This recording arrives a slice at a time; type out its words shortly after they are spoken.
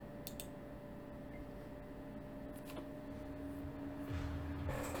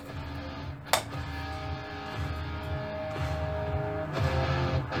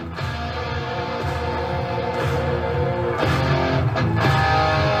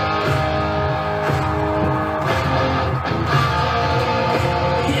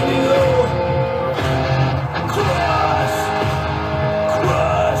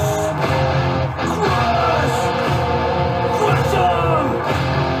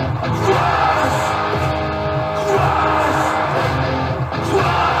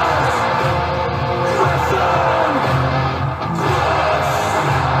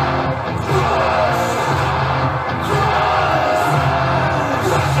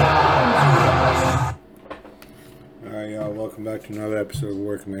welcome back to another episode of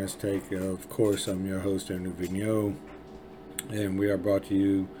Working Man's Take. Of course, I'm your host, Andrew Vigneault, and we are brought to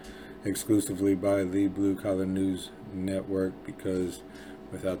you exclusively by the Blue Collar News Network, because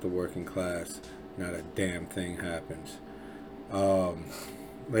without the working class, not a damn thing happens.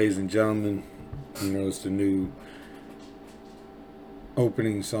 Ladies and gentlemen, you know, it's the new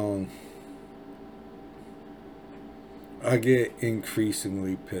opening song. I get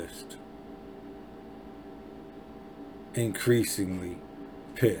increasingly pissed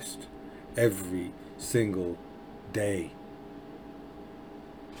every single day.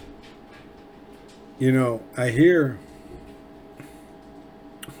 You know, I hear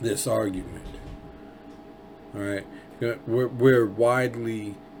this argument, all right? We're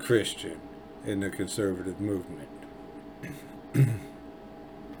widely Christian in the conservative movement.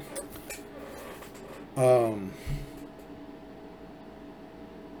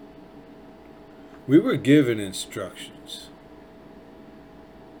 We were given instructions.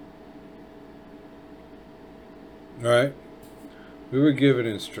 All right? We were given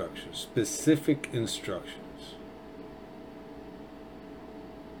instructions, specific instructions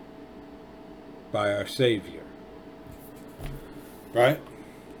by our Savior. Right?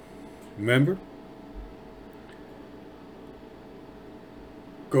 Remember?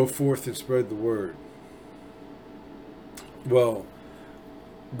 Go forth and spread the word. Well,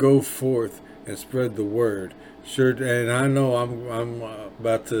 go forth and spread the word. Sure, and I know I'm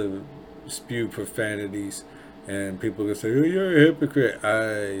about to spew profanities, and people can say, "Oh, you're a hypocrite."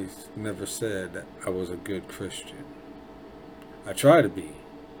 I never said I was a good Christian. I try to be.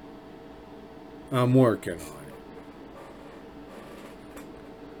 I'm working on it.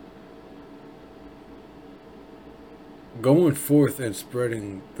 Going forth and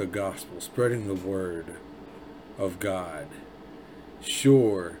spreading the gospel, spreading the word of God,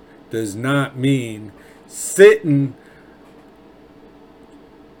 sure, does not mean sitting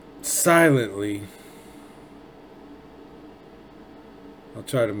silently. I'll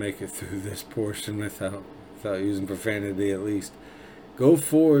try to make it through this portion without using profanity, at least. Go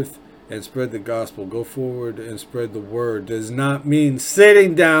forth and spread the gospel. Go forward and spread the word does not mean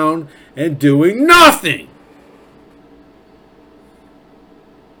sitting down and doing nothing.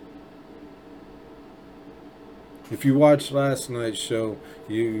 If you watched last night's show,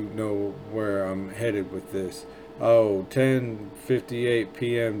 you know where I'm headed with this. 10:58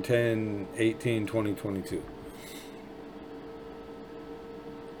 p.m., 10/18/2022.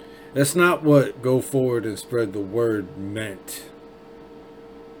 That's not what go forward and spread the word meant.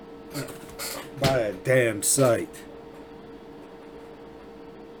 By a damn sight.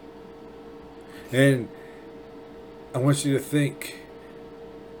 And I want you to think,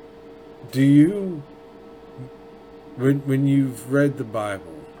 do you, when you've read the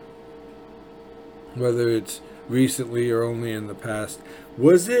Bible, whether it's recently or only in the past,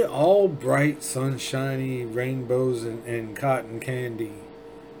 was it all bright, sunshiny, rainbows and cotton candy?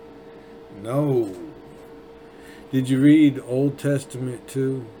 No. Did you read Old Testament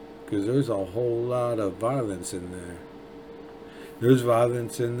too? Because there's a whole lot of violence in there. There's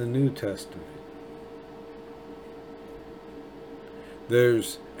violence in the New Testament.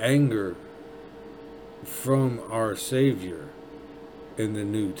 There's anger from our Savior in the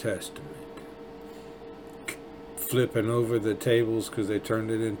New Testament. Flipping over the tables because they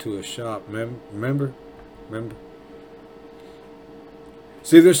turned it into a shop. Remember?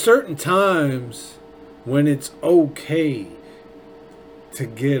 See, there's certain times when it's okay to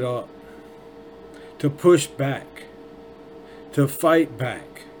get up, to push back, to fight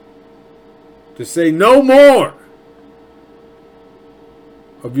back, to say no more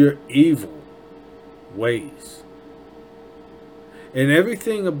of your evil ways. And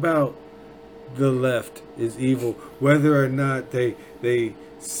everything about the left is evil, whether or not they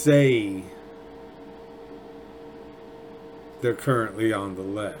say they're currently on the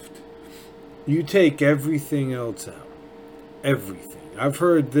left. You take everything else out. Everything. I've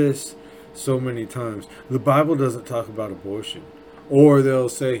heard this so many times. The Bible doesn't talk about abortion. Or they'll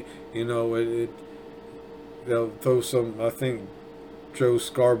say, you know, they'll throw some, I think Joe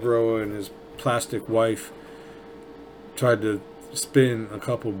Scarborough and his plastic wife tried to spin a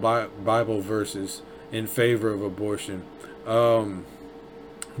couple Bible verses in favor of abortion.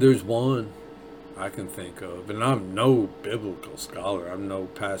 There's one I can think of, and I'm no biblical scholar, I'm no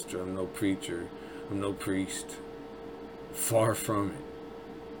pastor, I'm no preacher, I'm no priest. Far from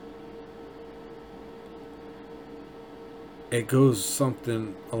it. It goes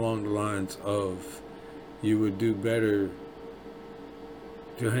something along the lines of, you would do better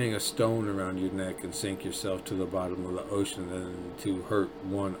to hang a stone around your neck and sink yourself to the bottom of the ocean than to hurt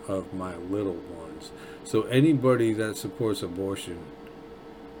one of my little ones. So anybody that supports abortion,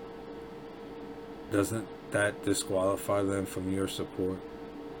 doesn't that disqualify them from your support?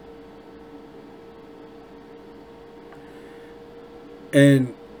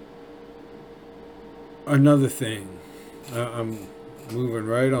 And another thing, I'm moving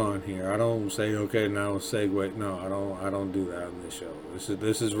right on here. I don't say okay now segue. No, I don't do that on this show.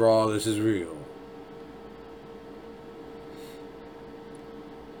 This is raw. This is real.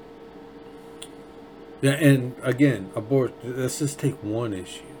 Yeah, and again, abort. Let's just take one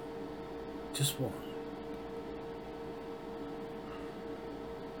issue, just one.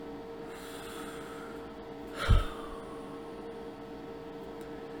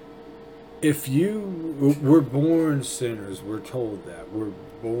 If we're born sinners, we're told that. We're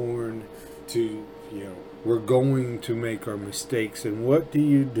born to, we're going to make our mistakes. And what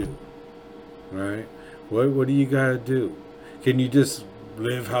do? Right? What do you got to do? Can you just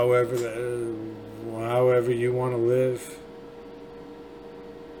live however you want to live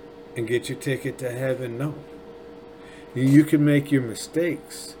and get your ticket to heaven? No. You can make your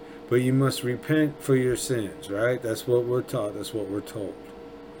mistakes, but you must repent for your sins, right? That's what we're taught. That's what we're told,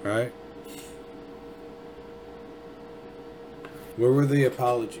 right? Where were the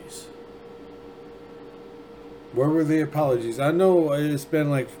apologies? Where were the apologies? I know it's been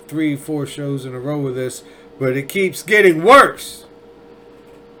like 3-4 shows in a row with this, but it keeps getting worse.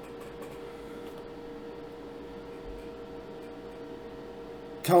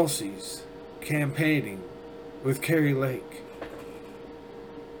 Tulsi's campaigning with Carrie Lake.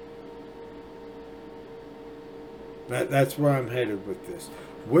 That's where I'm headed with this.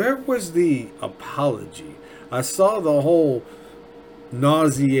 Where was the apology? I saw the whole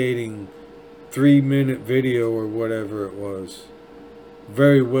nauseating 3-minute video or whatever it was.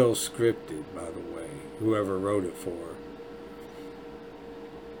 Very well scripted, by the way, whoever wrote it for her.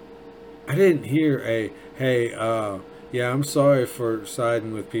 I didn't hear hey, yeah, I'm sorry for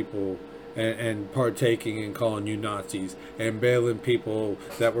siding with people and partaking in calling you Nazis and bailing people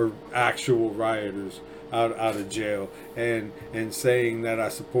that were actual rioters out of jail and saying that I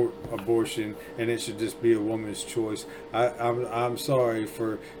support abortion and it should just be a woman's choice. I'm sorry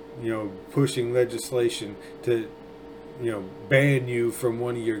for pushing legislation to ban you from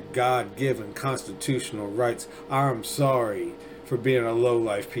one of your God-given constitutional rights. I'm sorry for being a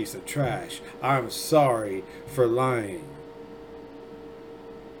low-life piece of trash. I'm sorry for lying.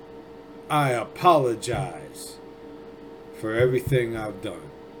 I apologize for everything I've done.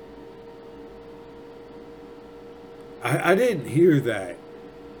 I didn't hear that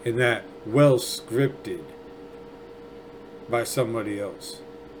in that well scripted by somebody else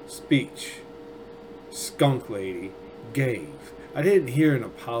speech Skunk Lady gave. I didn't hear an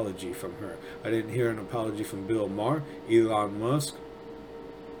apology from her. I didn't hear an apology from Bill Maher, Elon Musk,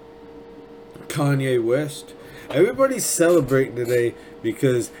 Kanye West. Everybody's celebrating today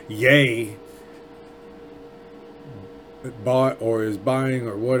because Ye bought or is buying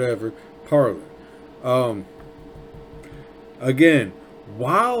or whatever Parler. Again,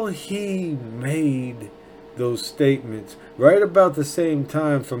 while he made those statements right about the same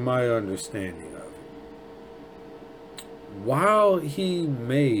time, from my understanding of it, while he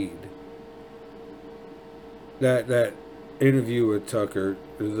made that interview with Tucker,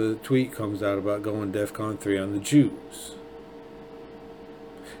 the tweet comes out about going DEFCON 3 on the Jews.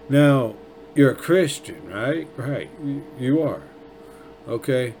 Now, you're a Christian, right? Right, you are.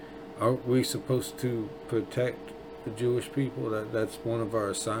 Okay, aren't we supposed to protect the Jewish people? That's one of our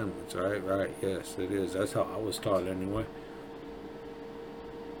assignments, right? Right, yes, it is. That's how I was taught anyway.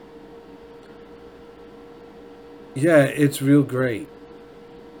 Yeah, it's real great.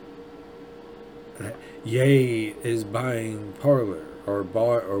 Ye is buying Parler or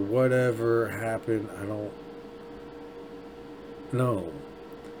bought or whatever happened. I don't know.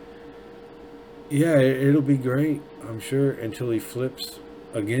 Yeah, it'll be great, I'm sure, until he flips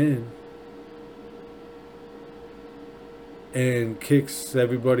again and kicks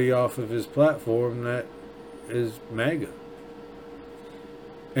everybody off of his platform that is MAGA.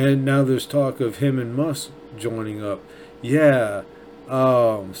 And now there's talk of him and Musk joining up. Yeah.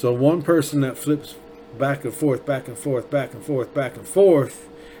 So one person that flips back and forth, back and forth, back and forth, back and forth,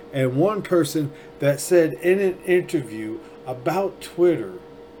 and one person that said in an interview about Twitter,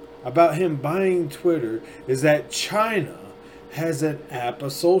 about him buying Twitter, is that China has an app, a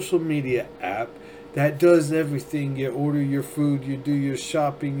social media app, that does everything. You order your food, you do your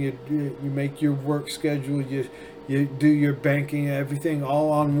shopping, you make your work schedule, you do your banking, everything all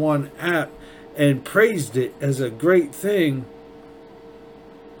on one app, and praised it as a great thing.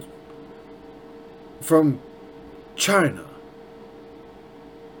 from China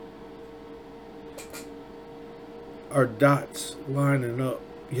are dots lining up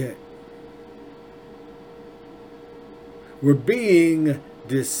yet. We're being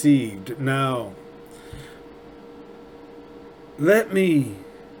deceived. Now, let me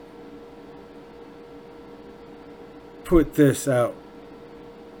put this out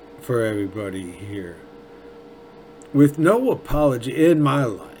for everybody here. With no apology in my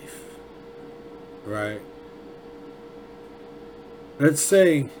life, right? Let's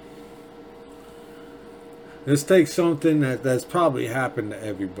take something that's probably happened to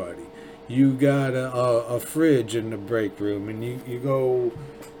everybody. You got a fridge in the break room, and you go.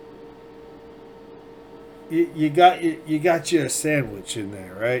 You got you a sandwich in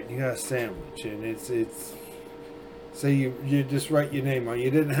there, right? You got a sandwich, and it's. Say you just write your name on it. You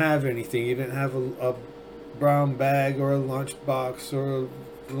didn't have anything. You didn't have a brown bag or a lunch box or a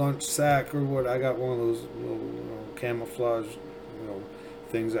lunch sack or what. I got one of those little camouflage,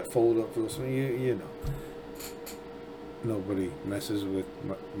 things that fold up real small. You know. Nobody messes with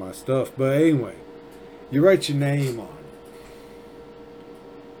my stuff. But anyway, you write your name on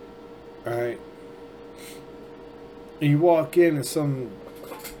it. Alright? And you walk in and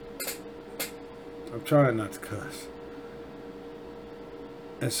I'm trying not to cuss.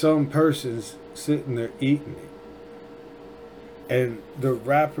 And some person's sitting there eating it. And the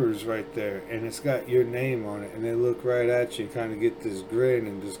wrapper's right there. And it's got your name on it. And they look right at you and kind of get this grin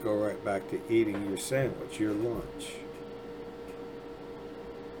and just go right back to eating your sandwich, your lunch.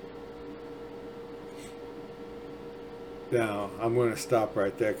 Now, I'm going to stop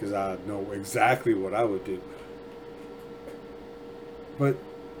right there because I know exactly what I would do. But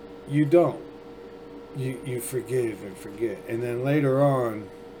you don't. You forgive and forget. And then later on,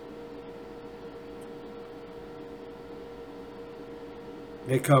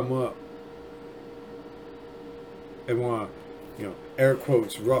 they come up and want to, air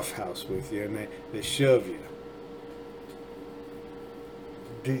quotes, roughhouse with you. And they shove you.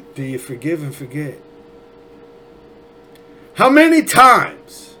 Do you forgive and forget? How many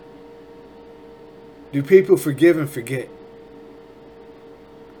times do people forgive and forget?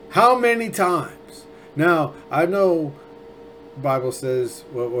 How many times? Now, I know the Bible says,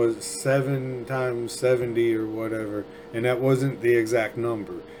 7 times 70 or whatever, and that wasn't the exact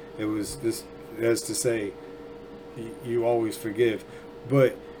number. It was just as to say, you always forgive.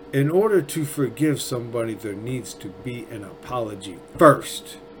 But in order to forgive somebody, there needs to be an apology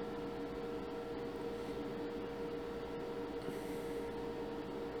first.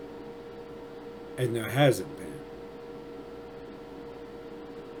 And there hasn't been.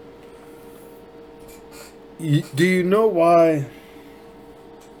 Do you know why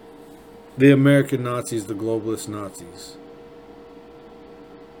the American Nazis, the Globalist Nazis,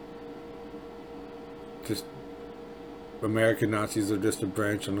 just American Nazis are just a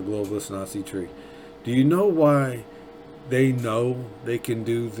branch on the Globalist Nazi tree? Do you know why they know they can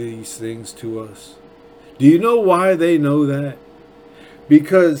do these things to us? Do you know why they know that?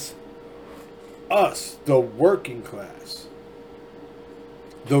 Because us, the working class,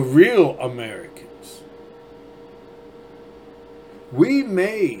 the real Americans, we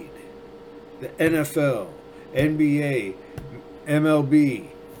made the NFL, NBA, MLB,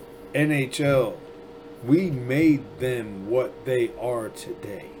 NHL, we made them what they are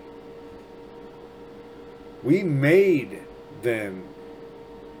today. We made them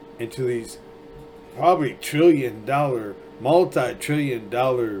into these probably trillion-dollar,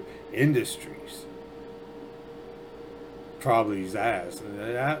 multi-trillion-dollar industries. Probably Zaz.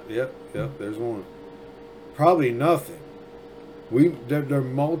 Yep, there's one. Probably nothing. They're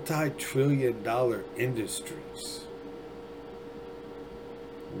multi-trillion-dollar industries.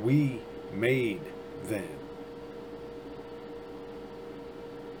 We made them.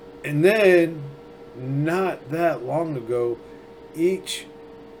 And then, not that long ago, each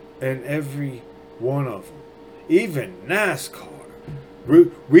and every one of them, even NASCAR,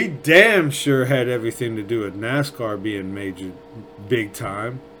 we damn sure had everything to do with NASCAR being major, big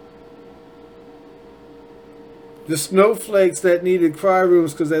time. The snowflakes that needed cry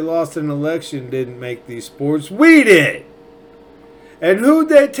rooms because they lost an election didn't make these sports. We did! And who'd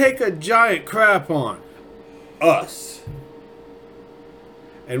they take a giant crap on? Us.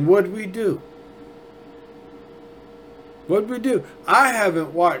 And what'd we do? What'd we do? I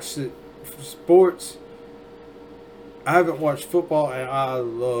haven't watched sports. I haven't watched football, and I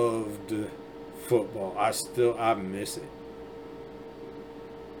loved football. I miss it.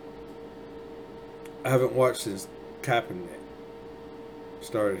 I haven't watched since Kaepernick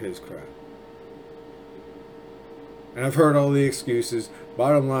started his crap. And I've heard all the excuses.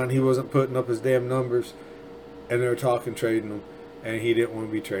 Bottom line, he wasn't putting up his damn numbers, and they were talking trading him, and he didn't want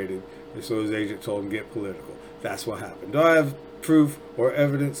to be traded. And so his agent told him get political. That's what happened. Do I have proof or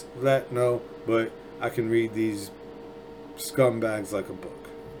evidence of that? No, but I can read these scumbags like a book.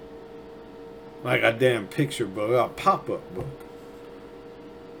 Like a damn picture book, a pop-up book.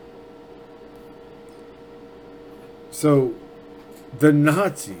 So the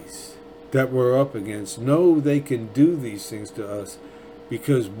Nazis that we're up against know they can do these things to us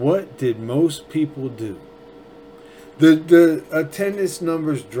because what did most people do? The attendance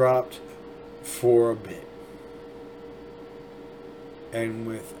numbers dropped for a bit. And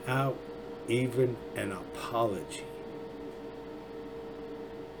without even an apology.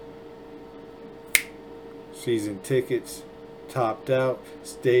 Season tickets topped out,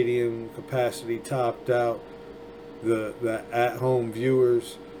 stadium capacity topped out, the at-home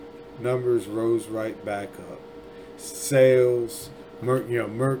viewers numbers rose right back up. Sales,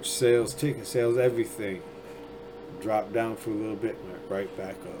 merch sales, ticket sales, everything dropped down for a little bit and went right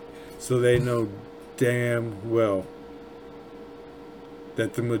back up. So they know damn well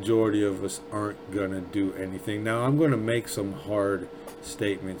that the majority of us aren't going to do anything. Now, I'm going to make some hard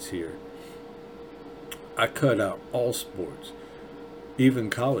statements here. I cut out all sports, even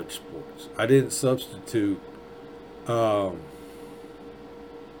college sports. I didn't substitute,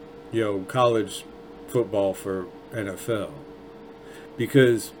 college football for NFL.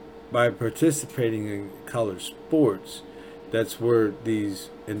 Because by participating in college sports, that's where these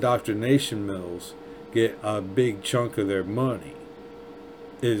indoctrination mills get a big chunk of their money,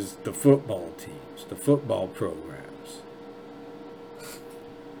 is the football teams, the football programs.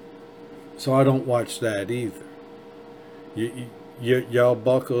 So I don't watch that either. Y'all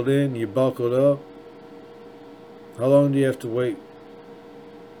buckled in, you buckled up. How long do you have to wait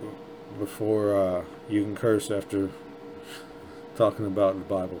before you can curse after talking about the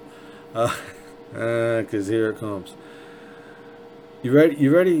Bible? Because here it comes. You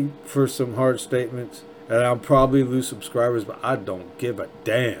ready for some hard statements? And I'll probably lose subscribers, but I don't give a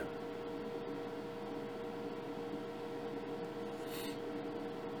damn.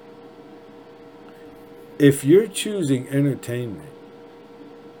 If you're choosing entertainment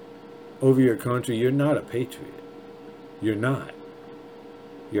over your country, you're not a patriot. You're not.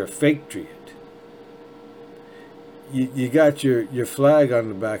 You're a fake patriot. You got your flag on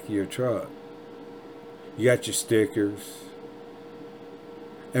the back of your truck. You got your stickers.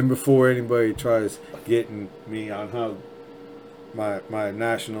 And before anybody tries getting me on how my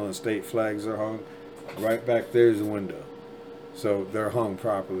national and state flags are hung, right back there's a window. So they're hung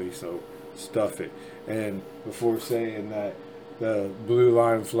properly, so stuff it. And before saying that the blue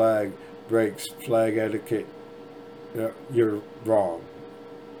line flag breaks flag etiquette, you're wrong.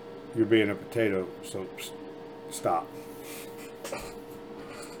 You're being a potato, so stop.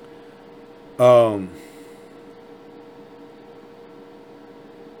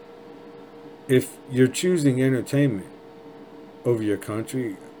 If you're choosing entertainment over your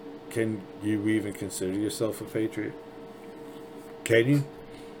country, can you even consider yourself a patriot? Can you?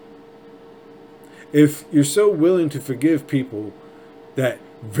 If you're so willing to forgive people that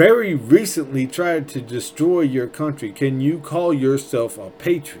very recently tried to destroy your country, can you call yourself a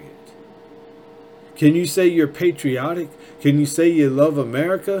patriot? Can you say you're patriotic? Can you say you love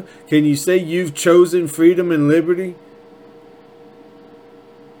America? Can you say you've chosen freedom and liberty?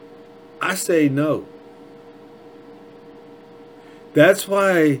 I say no. That's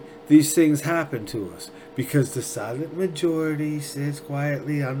why these things happen to us. Because the silent majority sits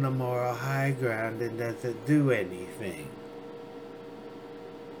quietly on the moral high ground and doesn't do anything.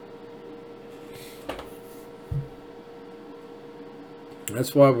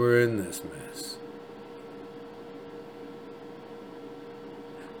 That's why we're in this mess.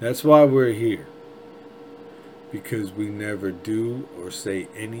 That's why we're here. Because we never do or say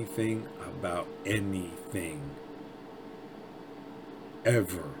anything about anything.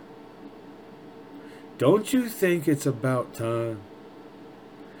 Ever. Don't you think it's about time?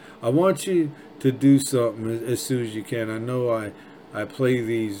 I want you to do something as soon as you can. I know I play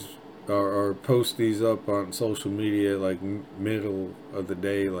these or post these up on social media like middle of the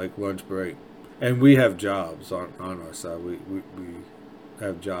day, like lunch break. And we have jobs on our side. We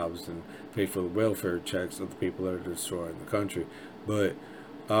have jobs and pay for the welfare checks of the people that are destroying the country. But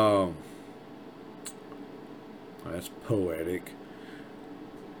that's poetic.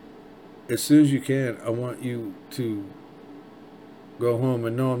 As soon as you can, I want you to go home.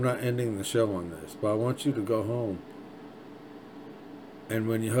 And no, I'm not ending the show on this, but I want you to go home. And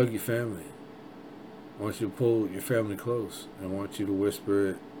when you hug your family, I want you to pull your family close. I want you to whisper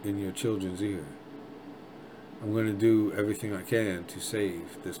it in your children's ear. I'm going to do everything I can to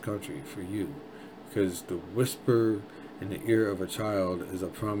save this country for you. Because the whisper in the ear of a child is a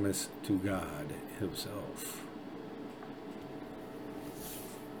promise to God himself.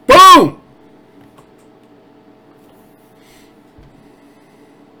 Boom!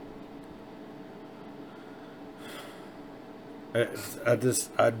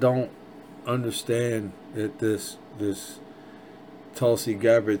 I don't understand that this Tulsi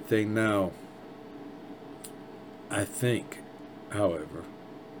Gabbard thing now. I think, however,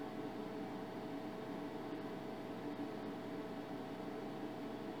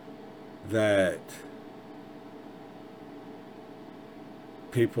 that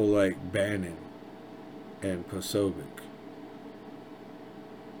people like Bannon and Posobiec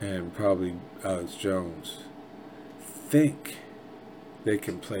and probably Alex Jones think they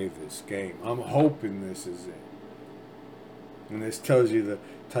can play this game. I'm hoping this is it. And this tells you the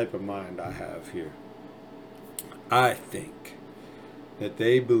type of mind I have here. I think that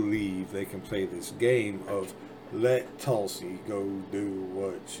they believe they can play this game of let Tulsi go do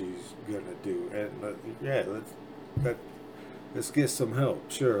what she's gonna do, and let's get some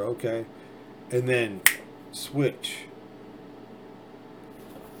help. Sure, okay, and then switch.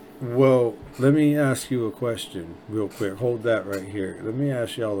 Well, let me ask you a question real quick. Hold that right here. Let me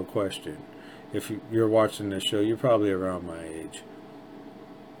ask y'all a question. If you're watching this show, you're probably around my age.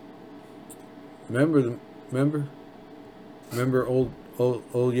 Remember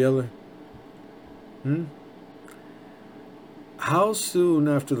old Yeller? How soon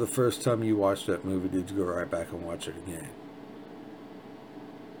after the first time you watched that movie did you go right back and watch it again?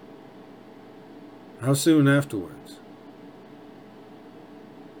 How soon afterwards?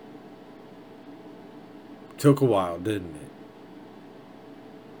 Took a while, didn't it?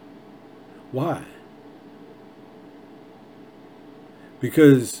 Why?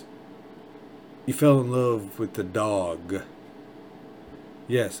 Because you fell in love with the dog.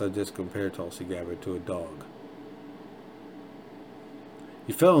 Yes, I just compared Tulsi Gabbard to a dog.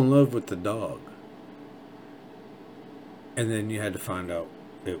 You fell in love with the dog. And then you had to find out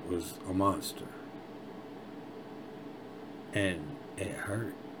it was a monster. And it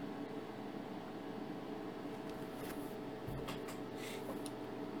hurt.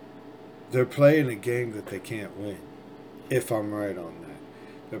 They're playing a game that they can't win. If I'm right on that.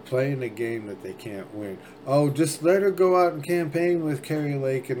 They're playing a game that they can't win. Oh, just let her go out and campaign with Carrie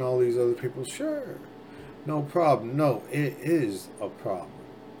Lake and all these other people. Sure. No problem. No, it is a problem.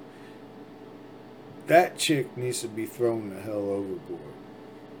 That chick needs to be thrown the hell overboard.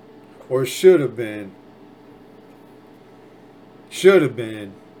 Or should have been. Should have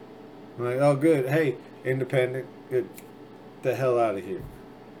been. I'm like, oh, good. Hey, independent. Get the hell out of here.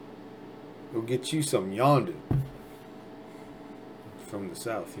 Go get you some yonder. From the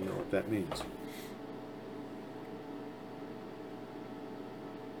South, you know what that means.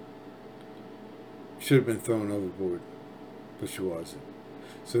 Should have been thrown overboard, but she wasn't.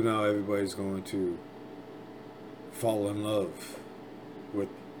 So now everybody's going to fall in love with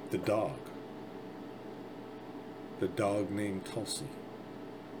the dog. The dog named Tulsi.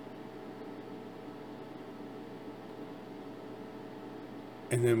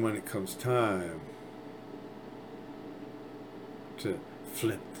 And then when it comes time to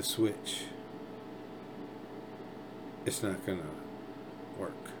flip the switch, it's not gonna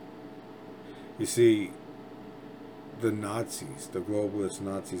work. You see, the Nazis, the globalist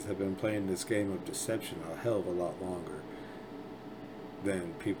Nazis, have been playing this game of deception a hell of a lot longer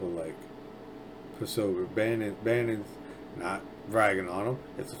than people like Posobiec. Bannon's not bragging on him.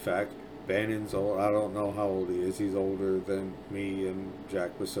 It's a fact. Bannon's old. I don't know how old he is. He's older than me and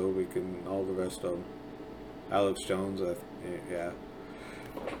Jack Posobiec and all the rest of them. Alex Jones, yeah.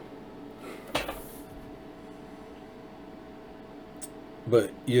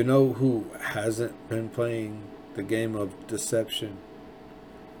 But you know who hasn't been playing the game of deception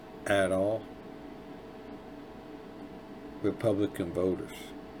at all? Republican voters.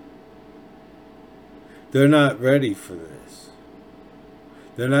 They're not ready for this.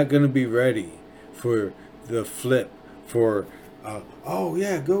 They're not going to be ready for the flip, for, oh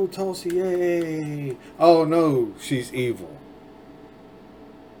yeah, go Tulsi, yay. Oh no, she's evil.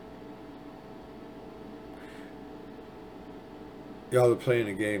 Y'all are playing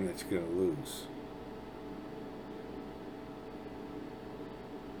a game that you're going to lose.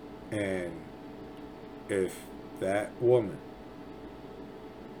 And if that woman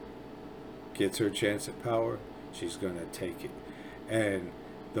gets her chance at power, she's going to take it. And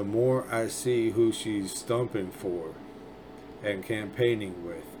the more I see who she's stumping for and campaigning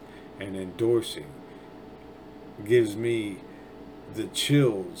with and endorsing, gives me the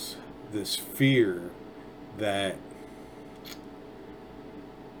chills, this fear that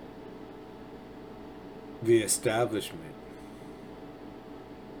the establishment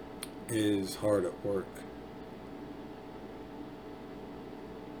is hard at work.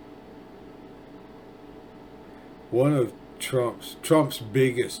 One of Trump's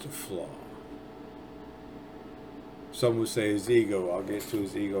biggest flaw, some would say his ego. I'll get to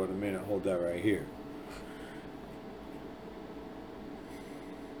his ego in a minute. Hold that right here.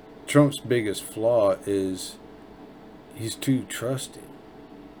 Trump's biggest flaw is he's too trusting.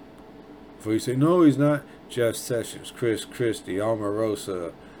 Before you say, no, he's not. Jeff Sessions, Chris Christie,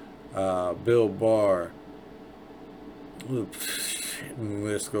 Omarosa, Bill Barr, the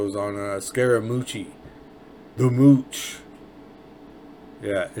list goes on. Scaramucci, the Mooch.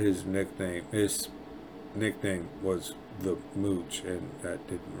 Yeah, his nickname was the Mooch, and that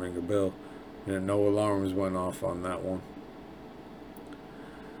didn't ring a bell. And no alarms went off on that one.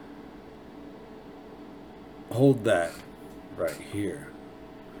 Hold that right here.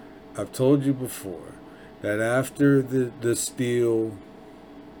 I've told you before that after the steal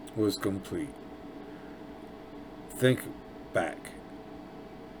was complete, think back.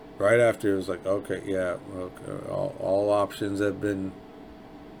 Right after, it was like, okay, yeah, okay, all options have been,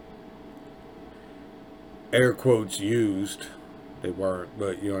 air quotes, used. They weren't,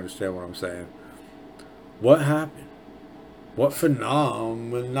 but you understand what I'm saying. What happened? What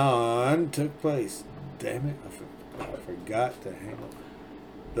phenomenon took place? Damn it, I forgot to hang up.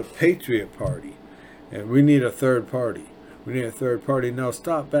 The Patriot Party. And we need a third party. We need a third party. Now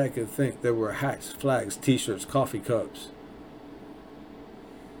stop back and think. There were hats, flags, t-shirts, coffee cups.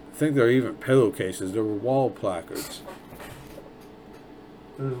 I think there were even pillowcases. There were wall placards.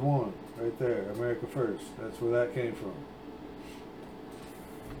 There's one right there. America First. That's where that came from.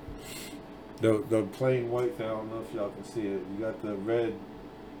 The plain white thing, I don't know if y'all can see it. You got the red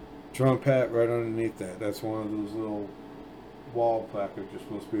Trump hat right underneath that. That's one of those little wall placards you're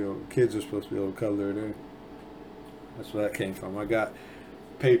supposed to be able, kids are supposed to be able to color it in. That's where that came from. I got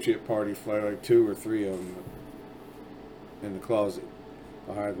Patriot Party flag, like 2 or 3 of them in the closet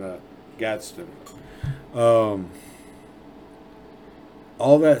behind the Gadsden. All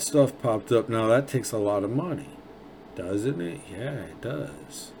that stuff popped up. Now that takes a lot of money, doesn't it? Yeah, it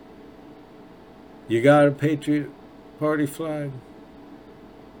does. You got a Patriot Party flag?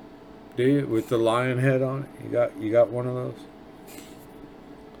 Do you? With the lion head on it? You got one of those?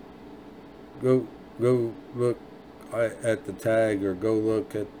 Go look at the tag, or go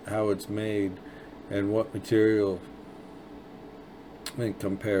look at how it's made and what material, and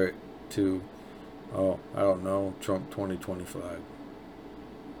compare it to, I don't know, Trump 2020 flag.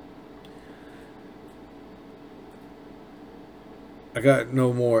 I got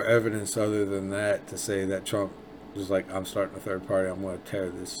no more evidence other than that to say that Trump was like, I'm starting a third party, I'm going to tear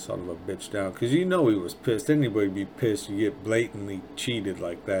this son of a bitch down. Because you know he was pissed. Anybody be pissed. You get blatantly cheated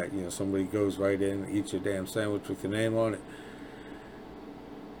like that. You know, somebody goes right in and eats your damn sandwich with your name on it.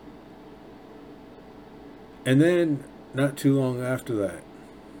 And then, not too long after that,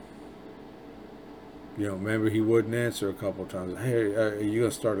 you know, remember he wouldn't answer a couple of times. Hey, are you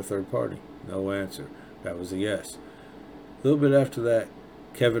going to start a third party? No answer. That was a yes. A little bit after that,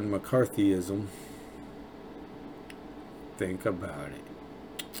 Kevin McCarthyism. Think about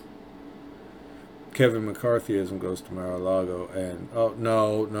it. Kevin McCarthyism goes to Mar-a-Lago and, oh,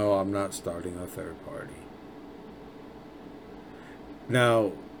 no, I'm not starting a third party.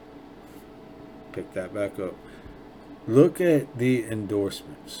 Now, pick that back up. Look at the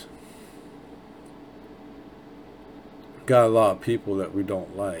endorsements. Got a lot of people that we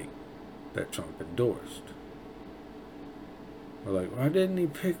don't like that Trump endorsed. We're like, why didn't he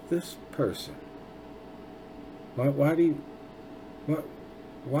pick this person? Why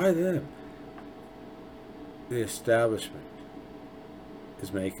them? The establishment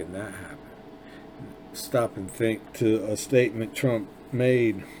is making that happen. Stop and think to a statement Trump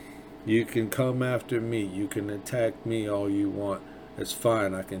made. You can come after me. You can attack me all you want. It's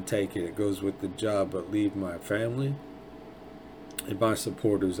fine. I can take it. It goes with the job. But leave my family and my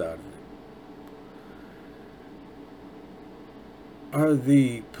supporters out of it. Are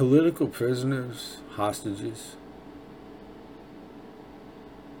the political prisoners hostages?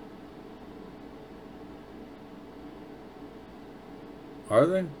 Are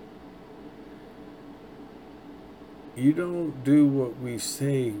they? You don't do what we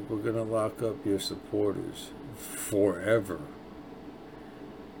say, we're going to lock up your supporters forever.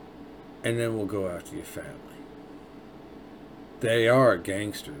 And then we'll go after your family. They are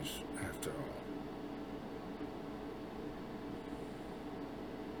gangsters, after all.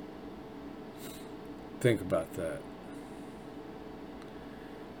 Think about that.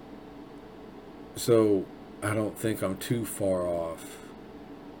 So, I don't think I'm too far off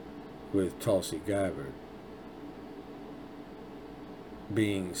with Tulsi Gabbard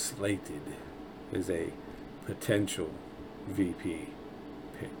being slated as a potential VP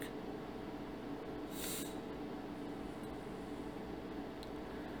pick.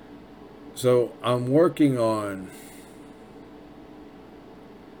 So I'm working on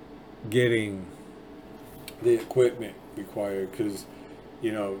getting the equipment required because,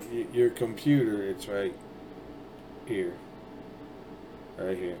 you know, your computer, it's right here.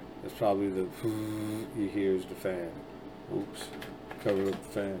 Right here. That's probably the you hear is the fan. Oops. Cover up the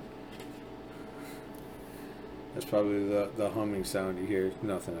fan. That's probably the humming sound you hear.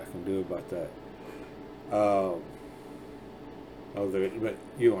 Nothing I can do about that. But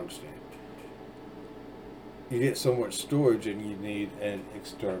you understand. You get so much storage and you need an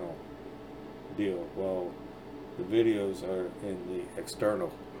external deal. Well, the videos are in the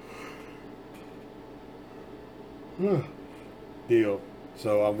external deal.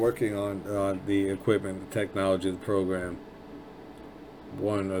 So I'm working on the equipment, the technology, the program.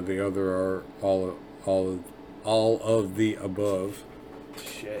 One or the other, or all of the above.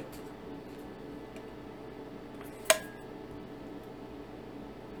 Shit.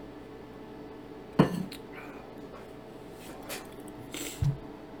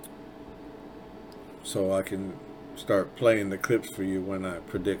 So I can start playing the clips for you when I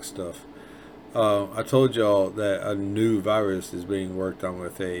predict stuff. I told y'all that a new virus is being worked on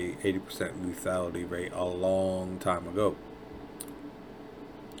with a 80% lethality rate a long time ago.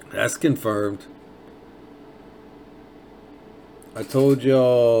 That's confirmed. I told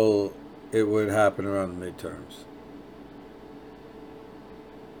y'all it would happen around the midterms.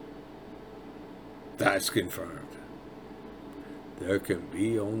 That's confirmed. There can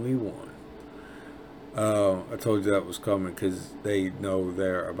be only one. I told you that was coming because they know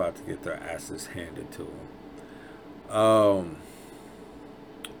they're about to get their asses handed to them.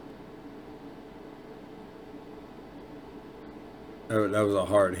 That was a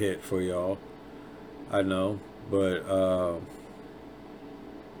hard hit for y'all, I know, but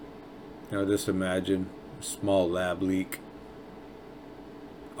you know, just imagine a small lab leak.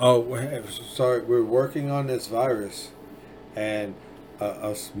 Oh, sorry, we're working on this virus, and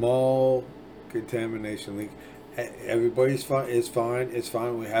a small contamination leak. Everybody's fine. It's fine. It's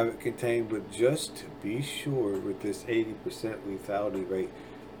fine. We have it contained, but just to be sure, with this 80% lethality rate,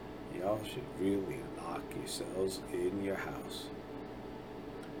 y'all should really lock yourselves in your house.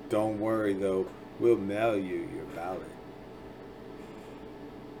 Don't worry though, we'll mail you your ballot.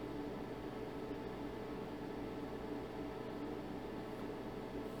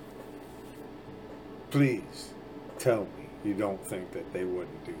 Please tell me you don't think that they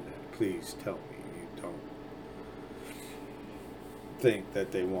wouldn't do that. Please tell me you don't think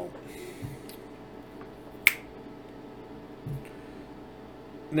that they won't.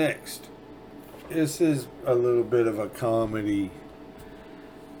 Next, this is a little bit of a comedy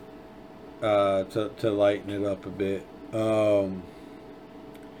to lighten it up a bit.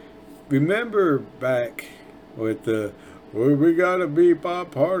 Remember back with the we gotta be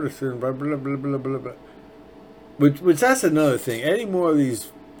bipartisan, blah blah blah blah blah blah. Which that's another thing. Any more of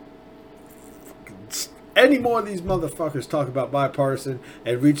these motherfuckers talk about bipartisan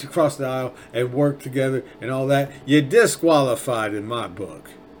and reach across the aisle and work together and all that, you're disqualified in my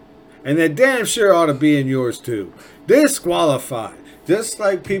book. And they damn sure ought to be in yours too. Disqualified. Just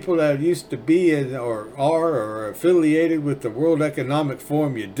like people that used to be in or are or affiliated with the World Economic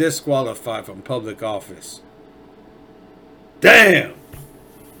Forum, you're disqualified from public office. Damn!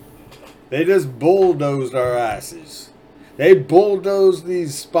 They just bulldozed our asses. They bulldozed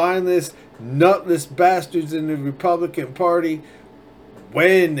these spineless, nutless bastards in the Republican Party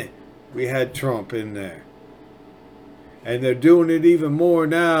when we had Trump in there. And they're doing it even more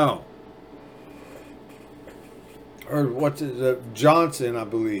now. Or what's it? Johnson, I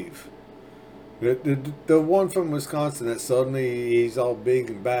believe. The one from Wisconsin that suddenly he's all big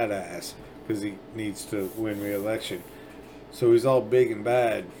and badass because he needs to win re-election. So he's all big and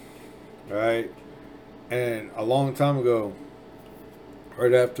bad. Right? And a long time ago,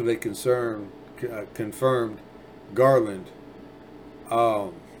 right after they confirmed Garland,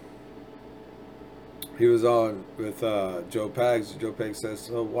 he was on with Joe Pags. Joe Pags says,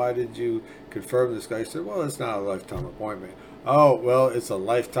 so why did you confirm this guy? He said, well, it's not a lifetime appointment. Oh, well, it's a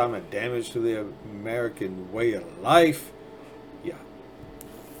lifetime of damage to the American way of life. Yeah.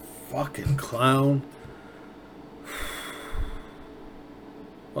 Fucking clown.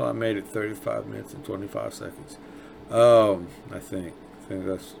 Well, I made it 35 minutes and 25 seconds. I think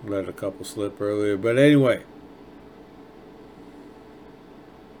I let a couple slip earlier. But anyway.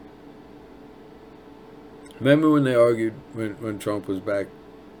 Remember when they argued when Trump was back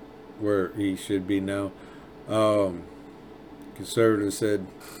where he should be now? Conservatives said,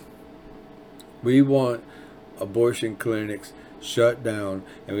 we want abortion clinics shut down,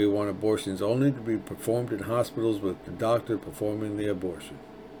 and we want abortions only to be performed in hospitals with the doctor performing the abortion.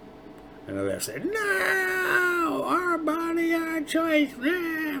 And the left said, no, our body, our choice,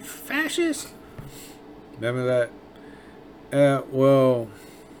 fascist. Remember that? Well,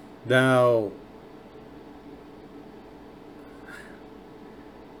 now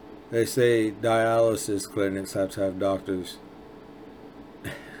they say dialysis clinics have to have doctors,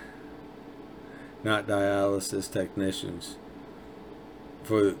 not dialysis technicians,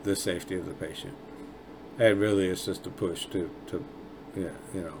 for the safety of the patient. And really, it's just a push to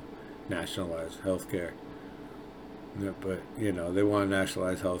nationalize healthcare. But they want to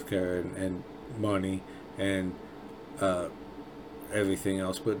nationalize healthcare and money and everything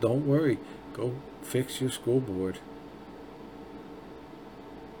else. But don't worry, go fix your school board.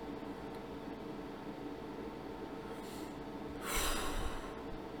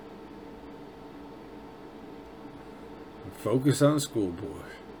 Focus on the school board.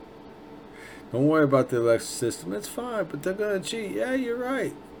 Don't worry about the election system. It's fine, but they're going to cheat. Yeah, you're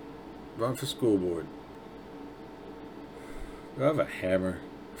right. Run for school board. Do I have a hammer?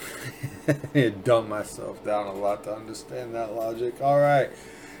 I dumb myself down a lot to understand that logic. All right.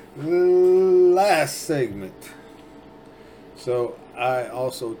 Last segment. So I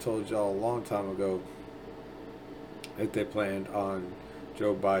also told y'all a long time ago that they planned on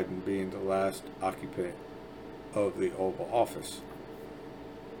Joe Biden being the last occupant of the Oval Office.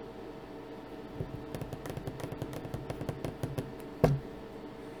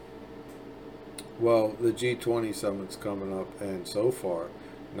 Well, the G20 summit's coming up, and so far,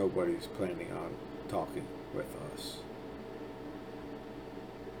 nobody's planning on talking with us.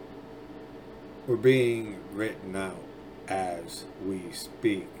 We're being written out as we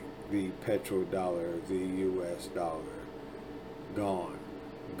speak. The petrodollar, the US dollar, gone.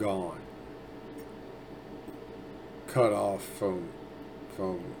 Cut off from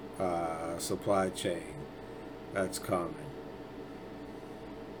supply chain. That's coming.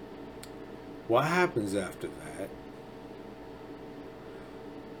 What happens after that?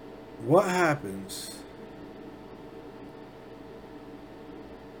 What happens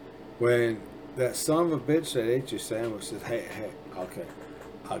when that son of a bitch that ate your sandwich says, hey, okay,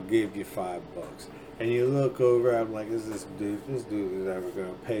 I'll give you $5. And you look over, I'm like, is this dude is ever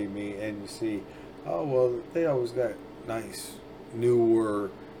going to pay me? And you see, oh, well, they always got nice, newer,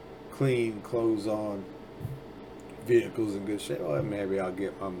 clean clothes on, vehicles in good shape. Oh, maybe I'll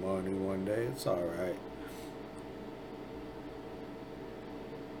get my money one day. It's all right.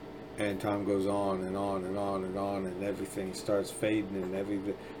 And time goes on and on and on and on, and everything starts fading,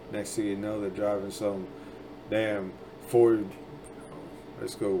 and next thing you know, they're driving some damn Ford,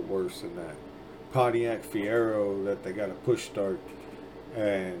 let's go worse than that, Pontiac Fiero that they got to push start,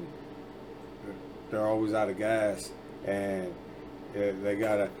 and they're always out of gas, and they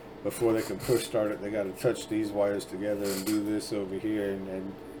gotta, before they can push start it, they gotta touch these wires together and do this over here,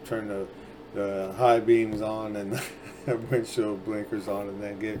 and turn the high beams on and the windshield blinkers on, and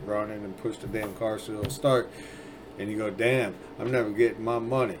then get running and push the damn car so it'll start, and you go, damn, I'm never getting my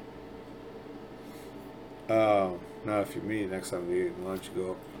money. Now if you're me, next time you're eating lunch, you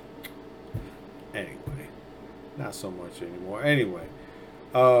go, anyway, not so much anymore. Anyway,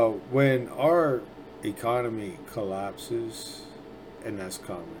 when our economy collapses, and that's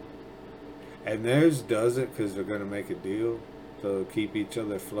coming, and theirs doesn't because they're going to make a deal to keep each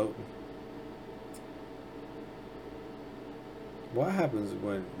other floating. What happens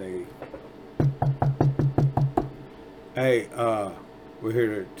when they, hey, we're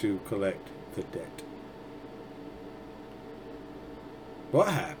here to collect the debt? What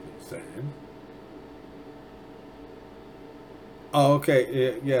happens then? Oh,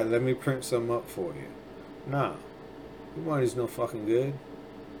 okay, yeah, let me print some up for you. Nah, your money's no fucking good.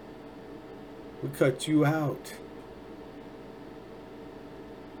 We cut you out.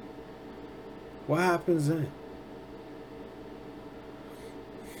 What happens then?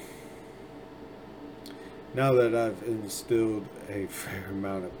 Now that I've instilled a fair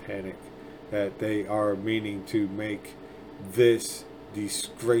amount of panic that they are meaning to make this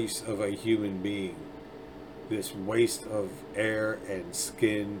disgrace of a human being, this waste of air and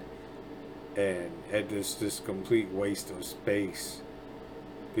skin, and this complete waste of space,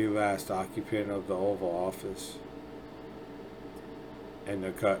 the last occupant of the Oval Office, and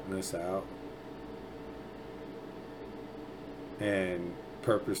they're cutting us out and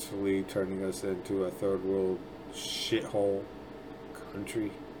purposefully turning us into a third world shithole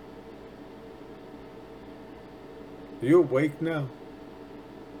country. Are you awake now?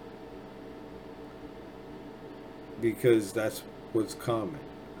 Because that's what's common.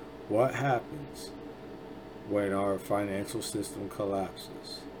 What happens when our financial system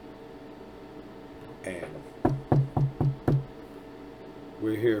collapses and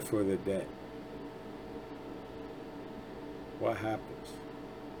we're here for the debt? What happens?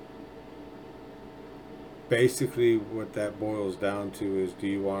 Basically, what that boils down to is, do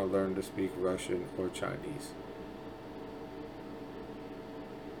you want to learn to speak Russian or Chinese?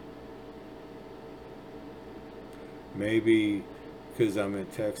 Maybe because I'm in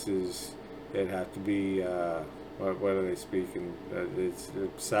Texas, it'd have to be, what are they speaking? It's the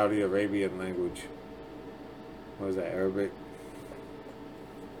Saudi Arabian language. What is that, Arabic?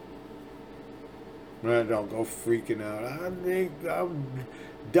 I don't go freaking out. I think I'll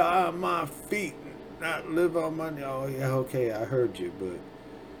die on my feet, not live on my. Oh yeah, okay, I heard you, but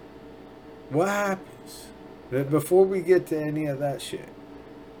what happens? Before we get to any of that shit,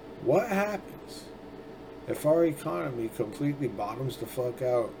 what happens if our economy completely bottoms the fuck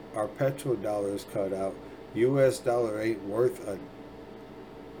out? Our petrodollar is cut out. U.S. dollar ain't worth a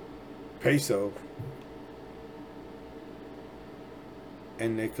peso,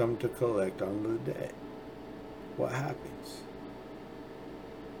 and they come to collect on the debt. What happens?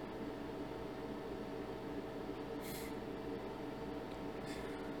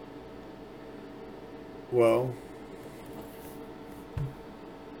 Well,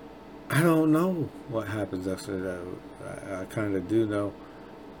 I don't know what happens after that. I kind of do know.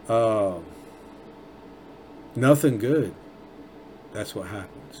 Nothing good. That's what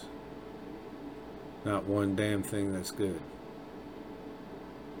happens. Not one damn thing that's good.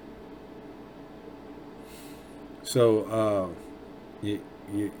 So,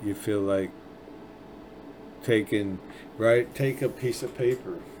 you feel like take a piece of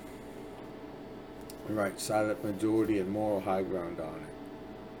paper and write silent majority and moral high ground on it,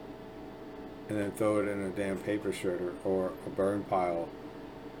 and then throw it in a damn paper shredder or a burn pile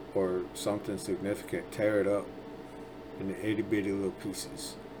or something significant. Tear it up into itty bitty little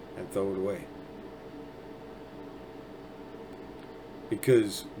pieces and throw it away.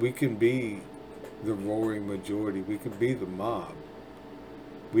 Because we can be the roaring majority. We can be the mob.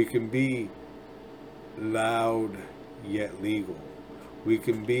 We can be loud yet legal. We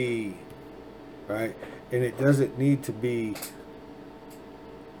can be, right? And it doesn't need to be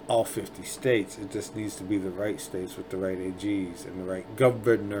all 50 states. It just needs to be the right states with the right AGs and the right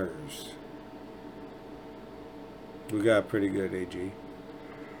governors. We got a pretty good AG.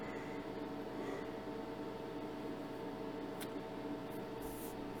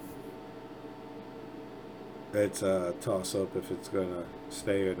 It's a toss-up if it's going to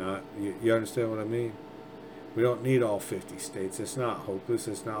stay or not. You understand what I mean? We don't need all 50 states. It's not hopeless.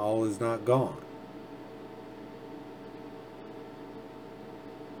 It's not, all is not gone.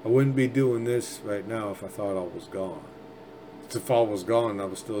 I wouldn't be doing this right now if I thought all was gone. If all was gone, I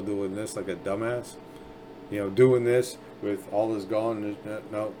was still doing this like a dumbass. Doing this with all is gone.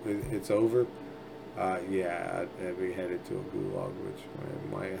 No, it's over. Yeah, I'd be headed to a gulag, which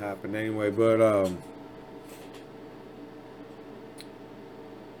might happen anyway. But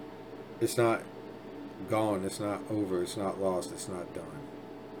it's not gone. It's not over. It's not lost. It's not done.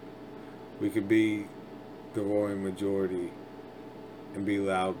 We could be the roaring majority and be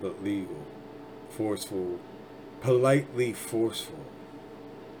loud but legal, forceful, politely forceful.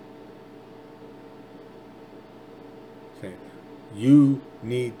 Saying, you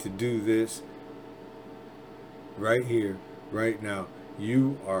need to do this right here, right now.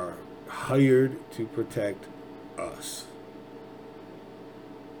 You are hired to protect us.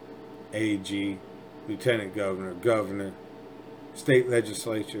 AG, Lieutenant Governor, Governor, State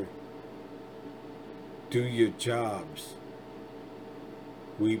Legislature, do your jobs.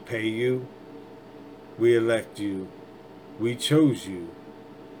 We pay you, we elect you, we chose you.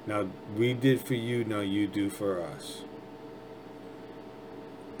 Now we did for you, now you do for us.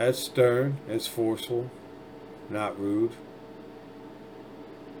 That's stern, that's forceful, not rude.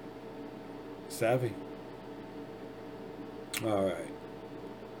 Savvy. All right.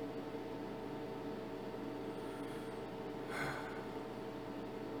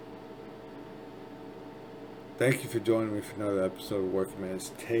 Thank you for joining me for another episode of Working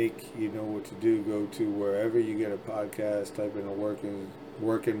Man's Take. You know what to do. Go to wherever you get a podcast, type in a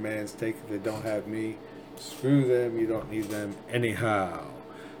Working Man's Take. If they don't have me, screw them. You don't need them anyhow.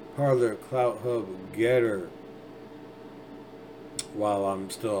 Parler, Clout Hub, Getter, while I'm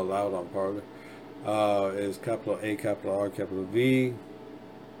still allowed on Parler, is capital A, capital R, capital V,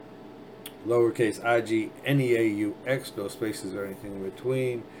 lowercase IG, NEAUX, no spaces or anything in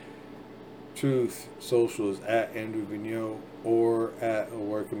between. Truth Social is at Andrew Vigneault or at A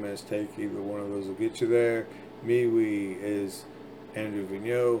Working Man's Take. Either one of those will get you there. MeWe is Andrew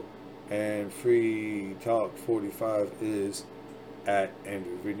Vigneault, and Free Talk 45 is at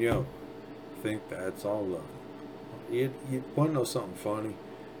Andrew Vigneault. I think that's all of them. You want to know something funny?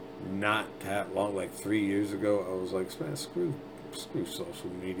 Not that long, like 3 years ago, I was like, man, screw social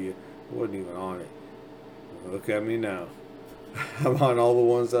media. I wasn't even on it. Look at me now. I'm on all the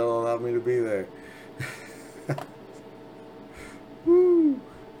ones that allow me to be there. Woo!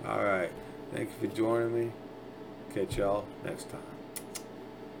 All right. Thank you for joining me. Catch y'all next time.